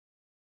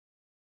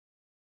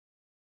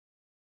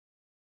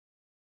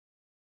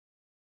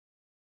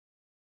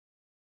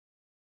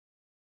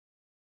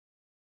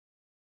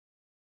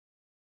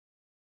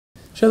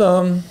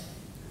Shalom.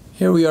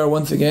 Here we are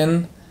once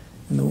again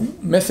in the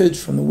message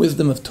from the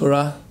wisdom of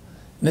Torah.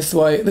 And this is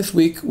why this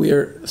week we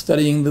are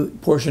studying the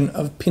portion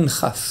of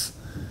Pinchas,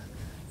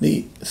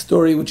 the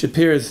story which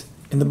appears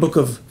in the book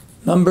of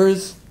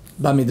Numbers,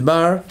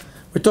 Bamidbar.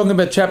 We're talking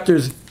about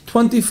chapters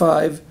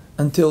 25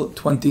 until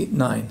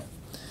 29.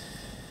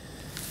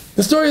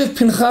 The story of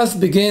Pinchas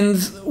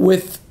begins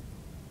with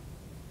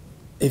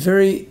a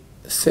very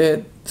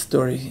sad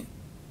story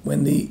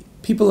when the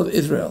people of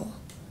Israel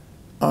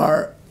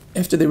are,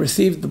 after they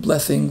received the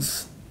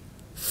blessings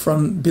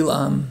from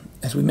Bilam,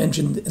 as we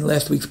mentioned in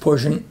last week's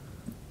portion,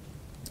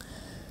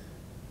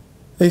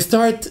 they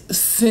start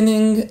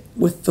sinning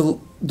with the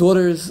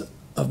daughters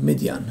of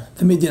Midian,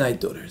 the Midianite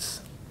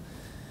daughters.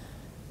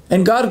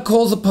 And God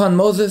calls upon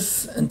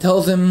Moses and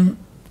tells him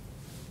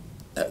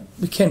that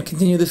we can't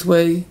continue this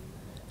way.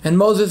 And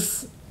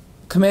Moses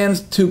commands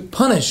to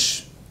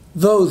punish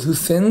those who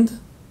sinned.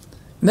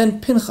 And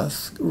then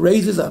Pinchas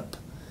raises up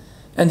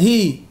and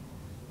he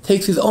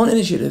takes his own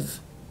initiative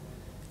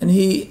and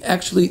he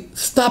actually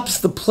stops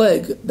the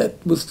plague that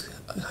was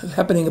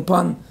happening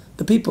upon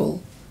the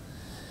people,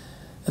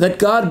 that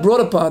God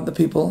brought upon the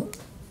people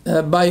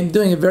by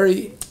doing a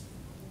very,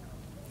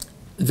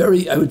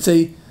 I would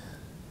say,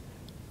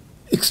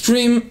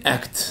 extreme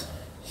act.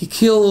 He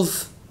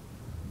kills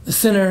the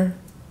sinner,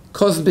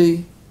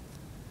 Cosby,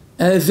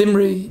 and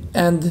Zimri,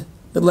 and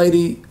the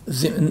lady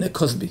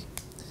Cosby.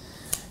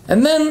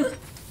 And then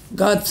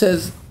God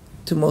says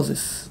to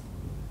Moses,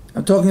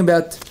 I'm talking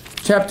about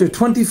chapter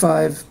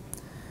 25,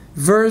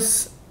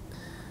 verse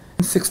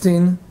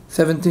 16,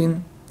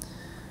 17.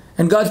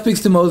 And God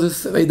speaks to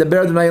Moses,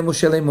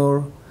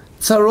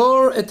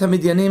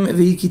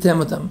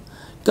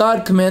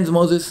 God commands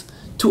Moses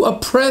to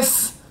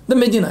oppress the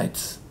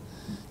Midianites,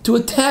 to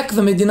attack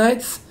the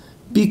Midianites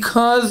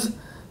because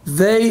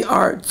they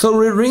are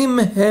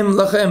tzoririm hem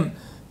lachem,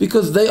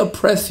 because they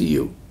oppress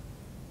you.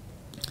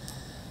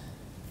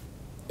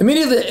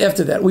 Immediately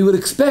after that, we would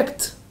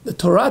expect the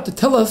Torah to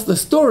tell us the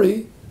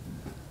story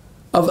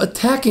of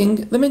attacking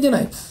the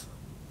Midianites,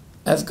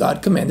 as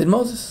God commanded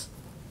Moses.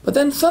 But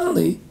then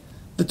suddenly,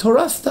 the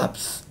Torah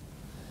stops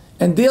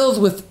and deals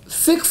with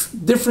 6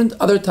 different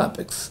other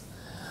topics,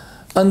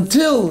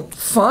 until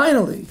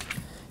finally,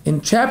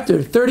 in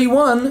chapter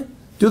 31,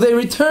 do they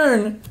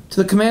return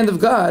to the command of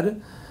God,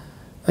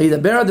 and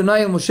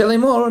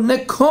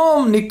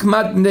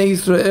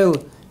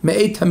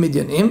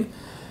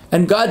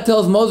God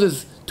tells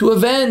Moses to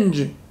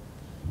avenge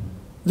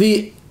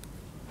the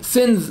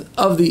sins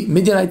of the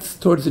Midianites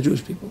towards the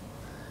Jewish people.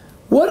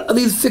 What are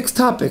these 6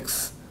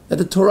 topics that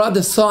the Torah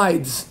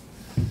decides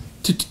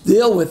to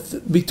deal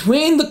with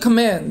between the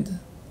command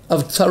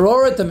of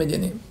Tzaroret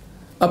HaMidianim,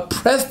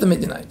 oppress the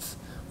Midianites,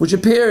 which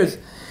appears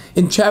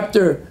in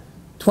chapter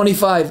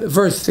 25,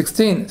 verse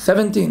 16,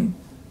 17,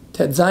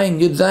 Ted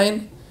Zayin, Yud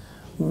Zayin?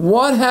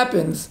 What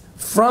happens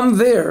from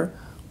there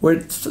where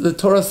the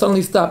Torah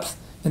suddenly stops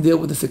and deal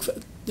with the 6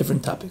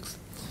 different topics?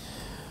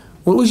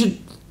 Well, we should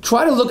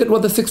try to look at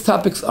what the 6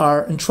 topics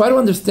are and try to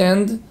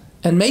understand,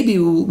 and maybe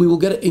we will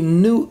get a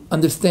new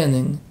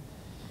understanding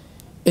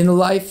in the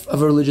life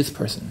of a religious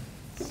person.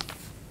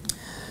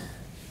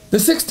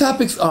 The 6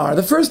 topics are,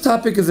 the first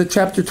topic is at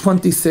chapter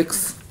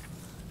 26,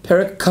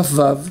 Perek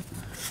Kafvav,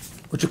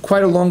 which is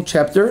quite a long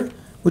chapter,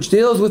 which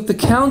deals with the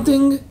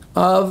counting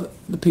of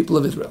the people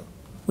of Israel.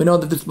 We know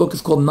that this book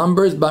is called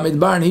Numbers.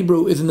 Bamidbar in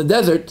Hebrew is in the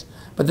desert,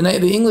 but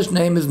the English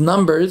name is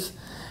Numbers,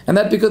 and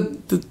that because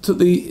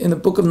in the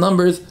book of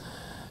Numbers,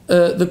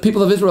 the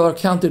people of Israel are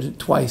counted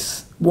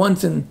twice,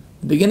 once in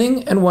the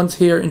beginning and once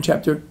here in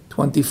chapter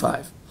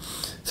 25.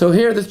 So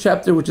here, this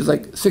chapter, which is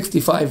like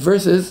 65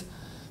 verses,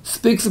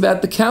 speaks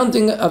about the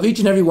counting of each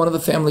and every one of the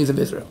families of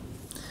Israel,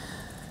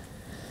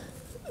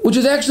 which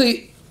is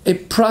actually a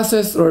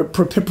process or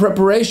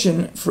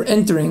preparation for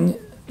entering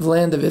the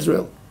land of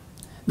Israel.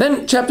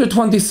 Then chapter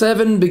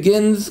 27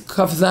 begins,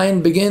 Kaf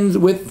Zayin begins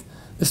with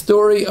the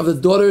story of the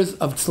daughters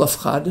of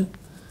Tzlafchad,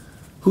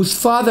 whose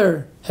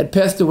father had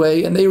passed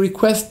away, and they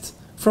request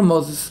from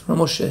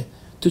Moshe,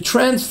 to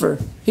transfer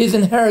his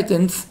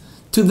inheritance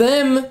to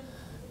them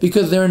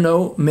because there are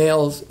no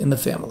males in the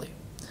family.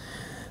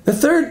 The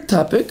third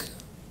topic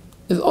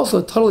is also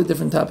a totally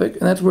different topic,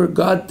 and that's where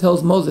God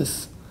tells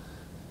Moshe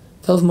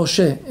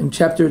in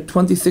chapter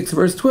 26,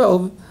 verse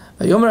 12,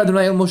 Vayomer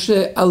Adonai el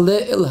Moshe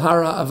ale el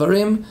hara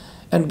avarim,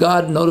 and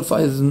God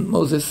notifies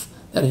Moses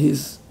that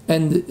his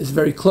end is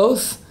very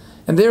close,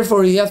 and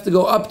therefore he has to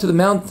go up to the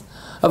Mount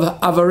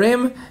of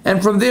Avarim,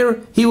 and from there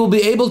he will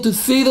be able to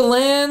see the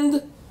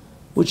land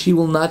which he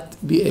will not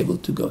be able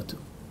to go to.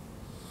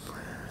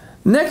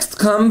 Next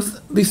comes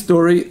the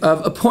story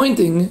of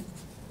appointing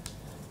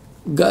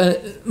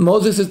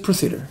Moses'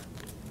 procedure,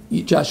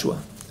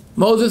 Joshua.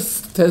 Moses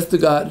says to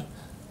God,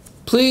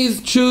 please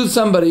choose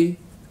somebody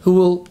who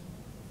will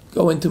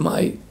go into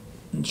my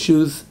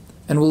shoes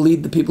and will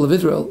lead the people of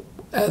Israel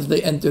as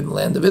they enter the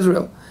land of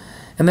Israel.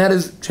 And that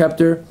is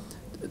chapter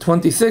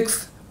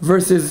 26,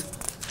 verses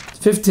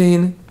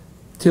 15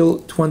 till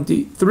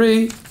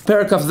 23,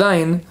 Perek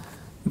Zayin,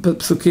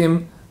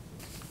 Psukim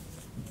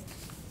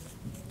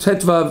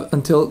Tetvav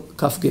until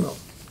Kaf Gimel.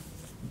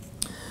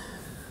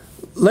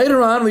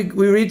 Later on, we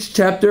reach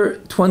chapter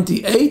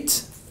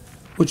 28,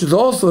 which is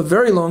also a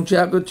very long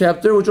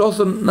chapter, which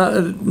also not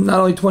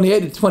only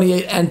 28, it's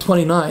 28 and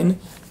 29,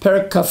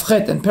 Perek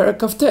Kafchet and Perek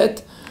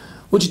Kaftet,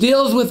 which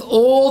deals with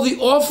all the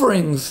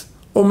offerings,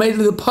 or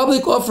mainly the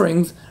public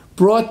offerings,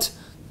 brought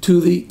to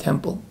the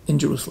temple in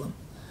Jerusalem.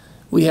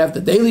 We have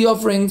the daily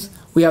offerings,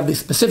 we have the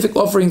specific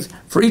offerings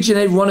for each and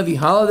every one of the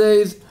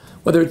holidays,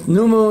 whether it's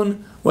New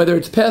Moon, whether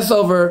it's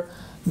Passover,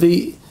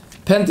 the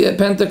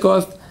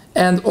Pentecost,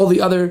 and all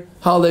the other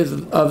holidays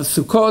of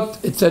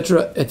Sukkot,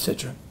 etc.,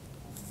 etc.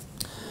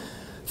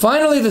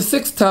 Finally, the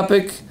sixth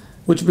topic,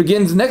 which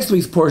begins next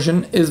week's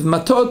portion, is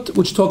Matot,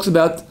 which talks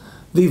about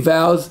the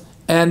vows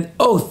and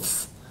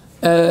oaths,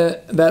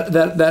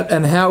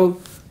 and how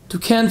to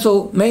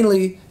cancel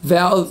mainly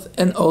vows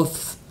and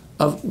oaths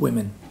of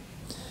women.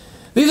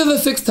 These are the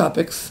six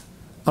topics.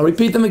 I'll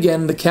repeat them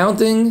again: the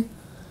counting,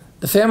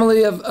 the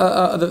family of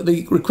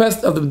the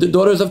request of the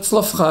daughters of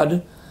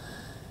Tzlofchad,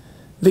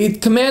 the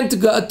command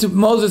to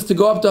Moses to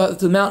go up to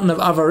the mountain of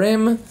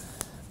Avarim,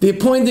 the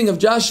appointing of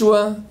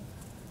Joshua,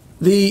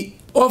 the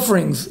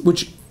offerings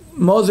which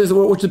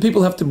the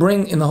people have to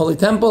bring in the Holy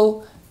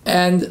Temple,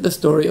 and the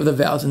story of the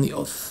vows and the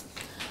oaths.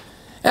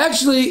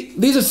 Actually,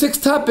 these are six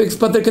topics,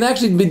 but they can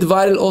actually be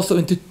divided also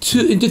into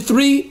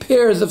three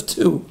pairs of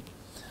two.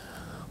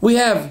 We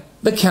have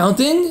the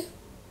counting,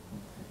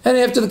 and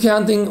after the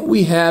counting,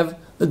 we have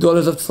the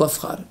daughters of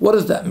Tzlofchad. What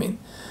does that mean?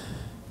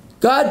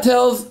 God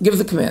gives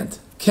a command: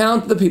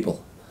 count the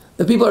people.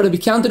 The people are to be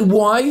counted.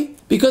 Why?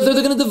 Because they're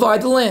going to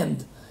divide the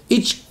land.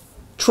 Each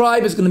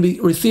tribe is going to be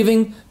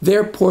receiving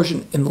their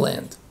portion in the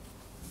land.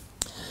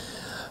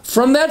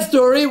 From that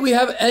story, we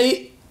have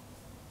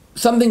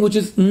something which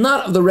is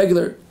not of the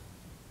regular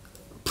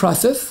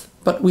process,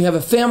 but we have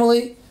a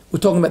family. We're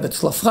talking about the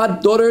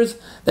Tzlofchad daughters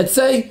that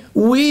say,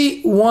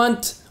 we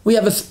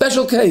have a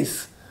special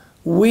case.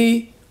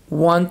 We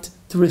want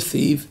to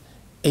receive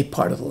a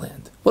part of the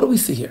land. What do we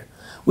see here?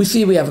 We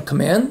have a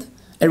command,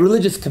 a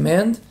religious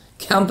command: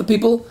 count the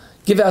people,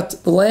 give out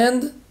the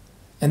land,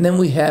 and then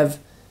we have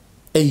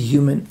a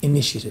human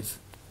initiative,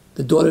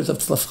 the daughters of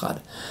Tzlofchad.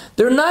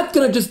 They're not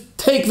going to just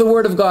take the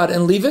word of God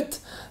and leave it.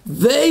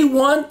 They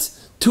want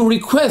to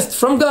request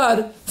from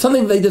God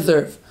something they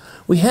deserve.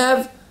 We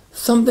have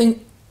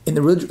something in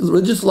the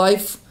religious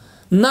life,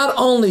 not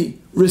only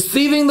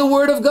receiving the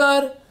word of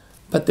God,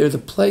 but there's a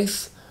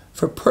place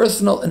for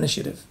personal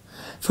initiative,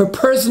 for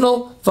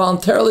personal,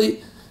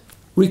 voluntarily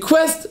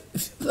request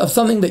of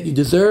something that you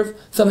deserve,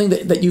 something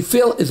that you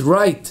feel is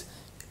right,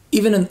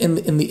 even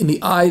in the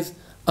eyes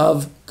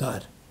of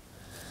God.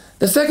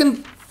 The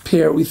second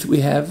pair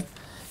we have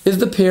is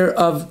the pair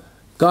of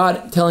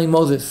God telling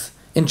Moses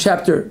in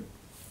chapter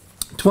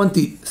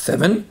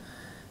 27,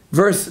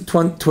 verse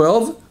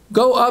 12,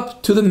 go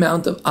up to the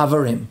Mount of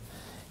Avarim.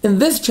 In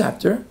this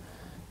chapter,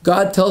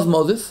 God tells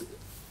Moses,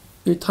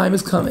 your time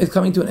is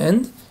coming to an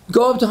end.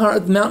 Go up to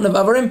the mountain of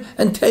Avarim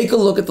and take a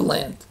look at the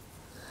land.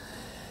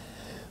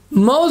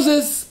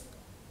 Moses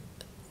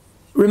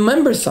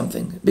remembers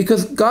something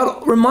because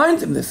God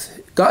reminds him this.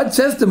 God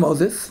says to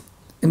Moses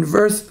in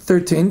verse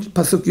 13,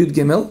 Pasuk Yud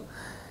Gimel,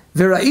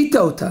 Vera'ita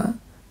ota,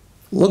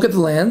 look at the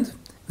land,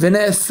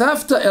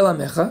 V'ne'esafta el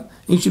amecha,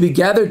 you should be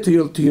gathered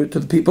to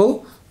the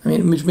people,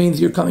 which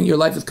means your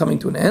life is coming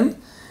to an end,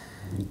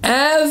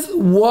 as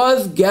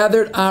was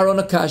gathered Aaron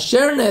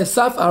kasher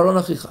ne'esaf Aaron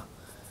achicha.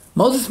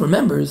 Moses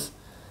remembers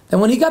that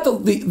when he got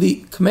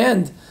the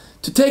command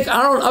to take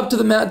Aaron up to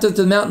the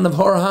mountain of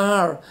Hor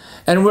HaHar,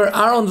 and where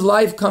Aaron's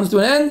life comes to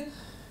an end,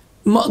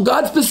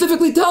 God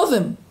specifically tells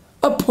him,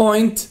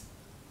 appoint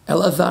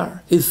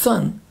Elazar, his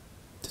son,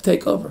 to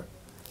take over.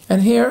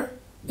 And here,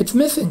 it's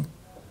missing.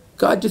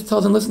 God just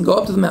tells him, listen, go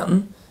up to the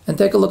mountain and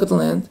take a look at the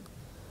land.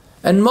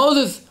 And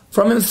Moses,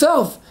 from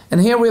himself,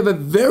 and here we have a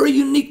very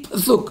unique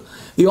pasuk,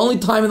 the only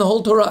time in the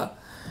whole Torah.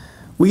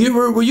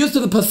 We're used to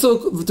the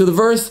pasuk, to the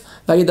verse,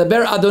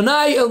 Vayedaber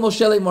Adonai el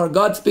Moshe lemor,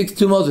 God speaks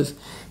to Moses.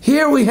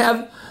 Here we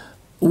have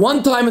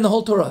one time in the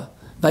whole Torah,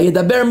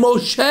 Vayedaber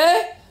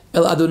Moshe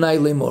el Adonai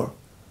lemor.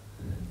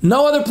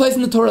 No other place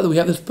in the Torah that we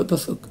have this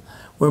pasuk,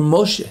 where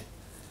Moshe,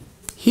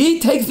 he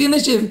takes the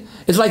initiative.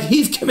 It's like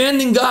he's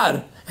commanding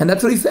God. And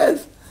that's what he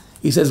says.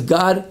 He says,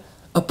 God,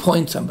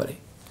 appoint somebody.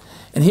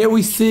 And here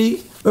we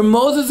see where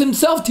Moses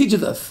himself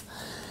teaches us.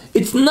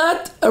 It's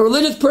not, a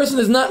religious person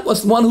is not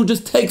one who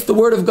just takes the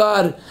word of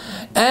God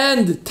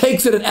and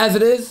takes it as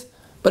it is.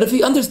 But if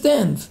he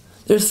understands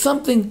there's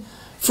something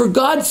for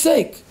God's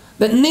sake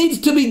that needs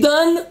to be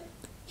done,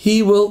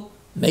 he will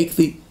make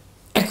the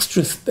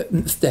extra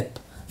step,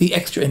 the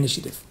extra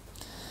initiative.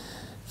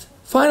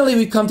 Finally,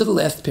 we come to the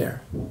last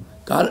pair.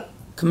 God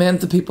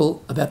commands the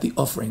people about the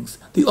offerings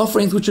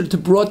which are to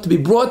be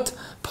brought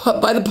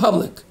by the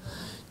public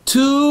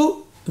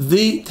to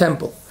the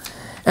temple.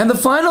 And the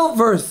final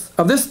verse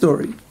of this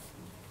story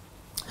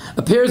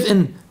appears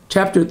in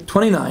chapter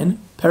 29,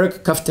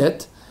 Perek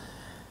Kaftet,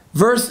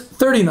 verse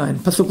 39,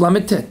 Pasuk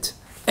Lamed Tet.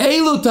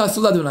 Eilu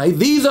tasul Adonai,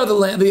 these are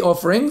the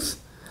offerings,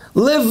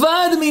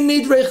 Levad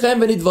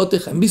minidrechem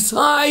v'nidvotechem.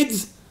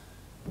 Besides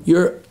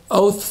your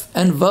oaths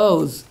and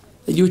vows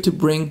that you're to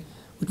bring,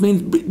 which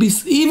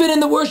means even in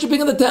the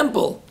worshiping of the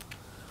temple,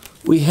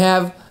 we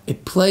have a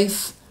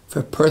place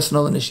for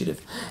personal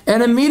initiative.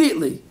 And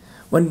immediately,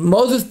 when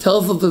Moses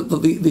tells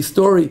the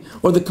story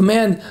or the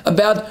command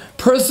about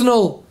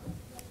personal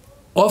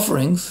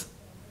offerings,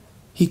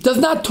 he does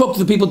not talk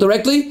to the people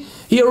directly.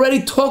 He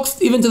already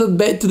talks even to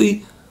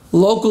the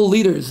local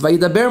leaders.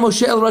 Vayidaber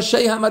Moshe el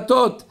Rashei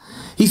Hamatot.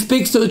 He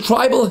speaks to the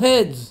tribal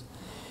heads.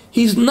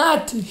 He's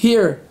not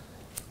here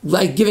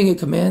like giving a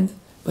command,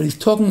 but he's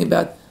talking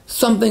about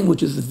something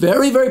which is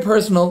very, very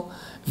personal,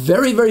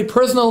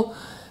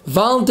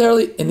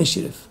 voluntarily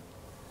initiative.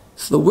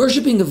 So the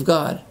worshiping of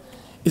God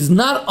is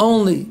not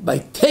only by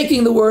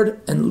taking the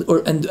word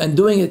and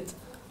doing it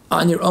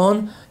on your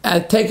own,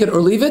 take it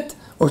or leave it,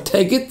 or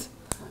take it,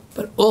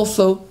 but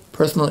also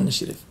personal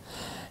initiative.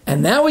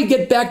 And now we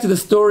get back to the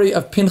story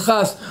of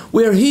Pinchas,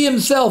 where he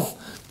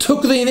himself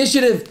took the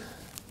initiative.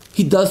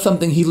 He does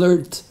something he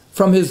learned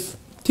from his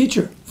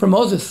teacher, from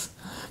Moses.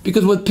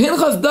 Because what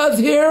Pinchas does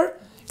here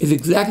is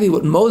exactly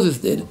what Moses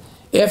did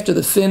after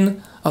the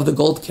sin of the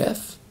gold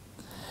calf.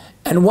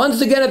 And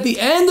once again, at the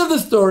end of the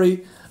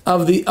story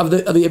of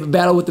the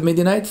battle with the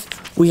Midianites,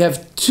 we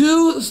have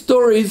two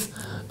stories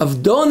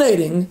of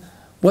donating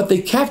what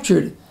they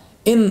captured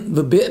in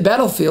the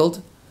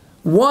battlefield.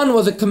 One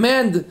was a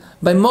command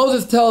by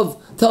Moses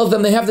tells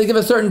them they have to give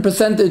a certain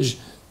percentage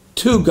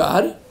to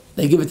God.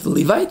 They give it to the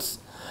Levites.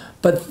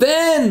 But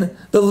then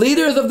the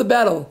leaders of the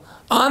battle,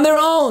 on their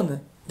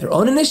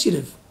own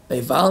initiative, they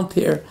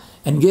volunteer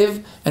and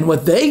give. And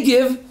what they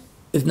give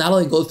is not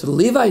only goes to the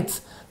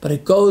Levites, but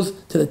it goes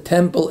to the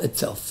temple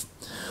itself.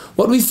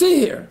 What we see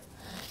here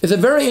is a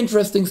very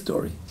interesting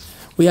story.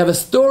 We have a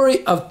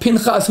story of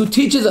Pinchas who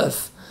teaches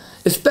us,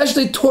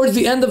 especially towards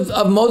the end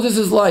of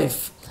Moses'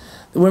 life,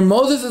 when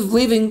Moses is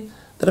leaving,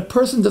 that a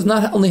person does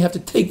not only have to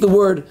take the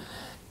word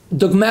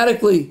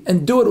dogmatically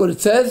and do it what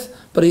it says,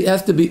 but he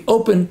has to be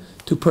open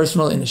to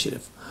personal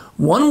initiative.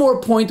 One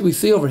more point we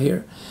see over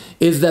here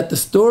is that the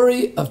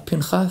story of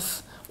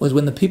Pinchas was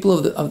when the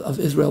people of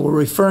Israel were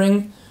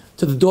referring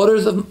to the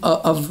daughters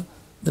of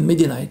the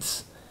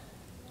Midianites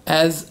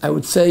as, I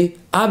would say,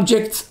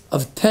 objects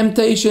of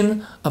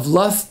temptation, of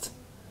lust.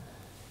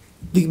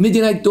 The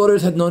Midianite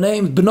daughters had no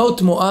names, Bnot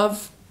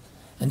Moav,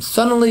 and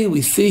suddenly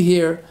we see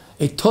here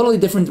a totally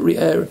different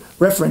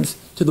reference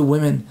to the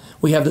women.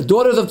 We have the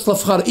daughters of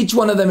Tzlafchad. Each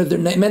one of them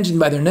is mentioned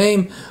by their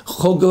name.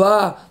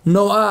 Choglah,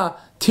 Noah,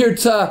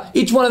 Tirza.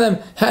 Each one of them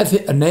has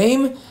a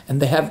name,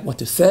 and they have what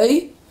to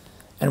say.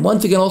 And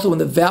once again, also in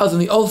the vows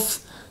and the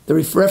oaths, the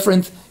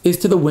reference is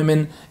to the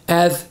women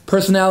as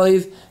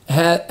personalities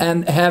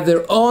and have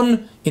their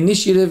own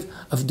initiative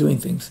of doing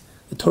things.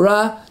 The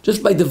Torah,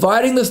 just by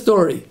dividing the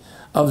story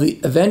of the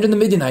event in the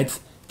Midianites,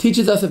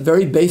 teaches us a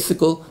very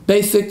basic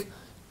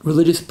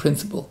religious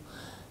principle.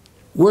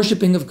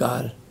 Worshipping of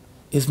God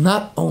is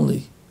not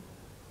only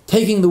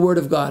taking the word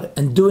of God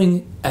and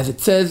doing as it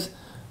says,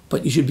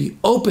 but you should be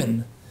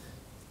open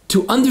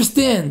to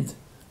understand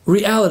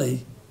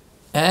reality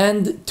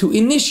and to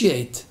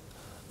initiate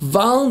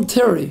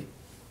voluntary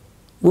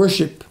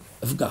worship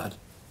of God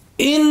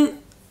in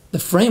the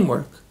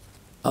framework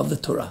of the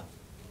Torah.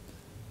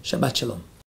 Shabbat Shalom.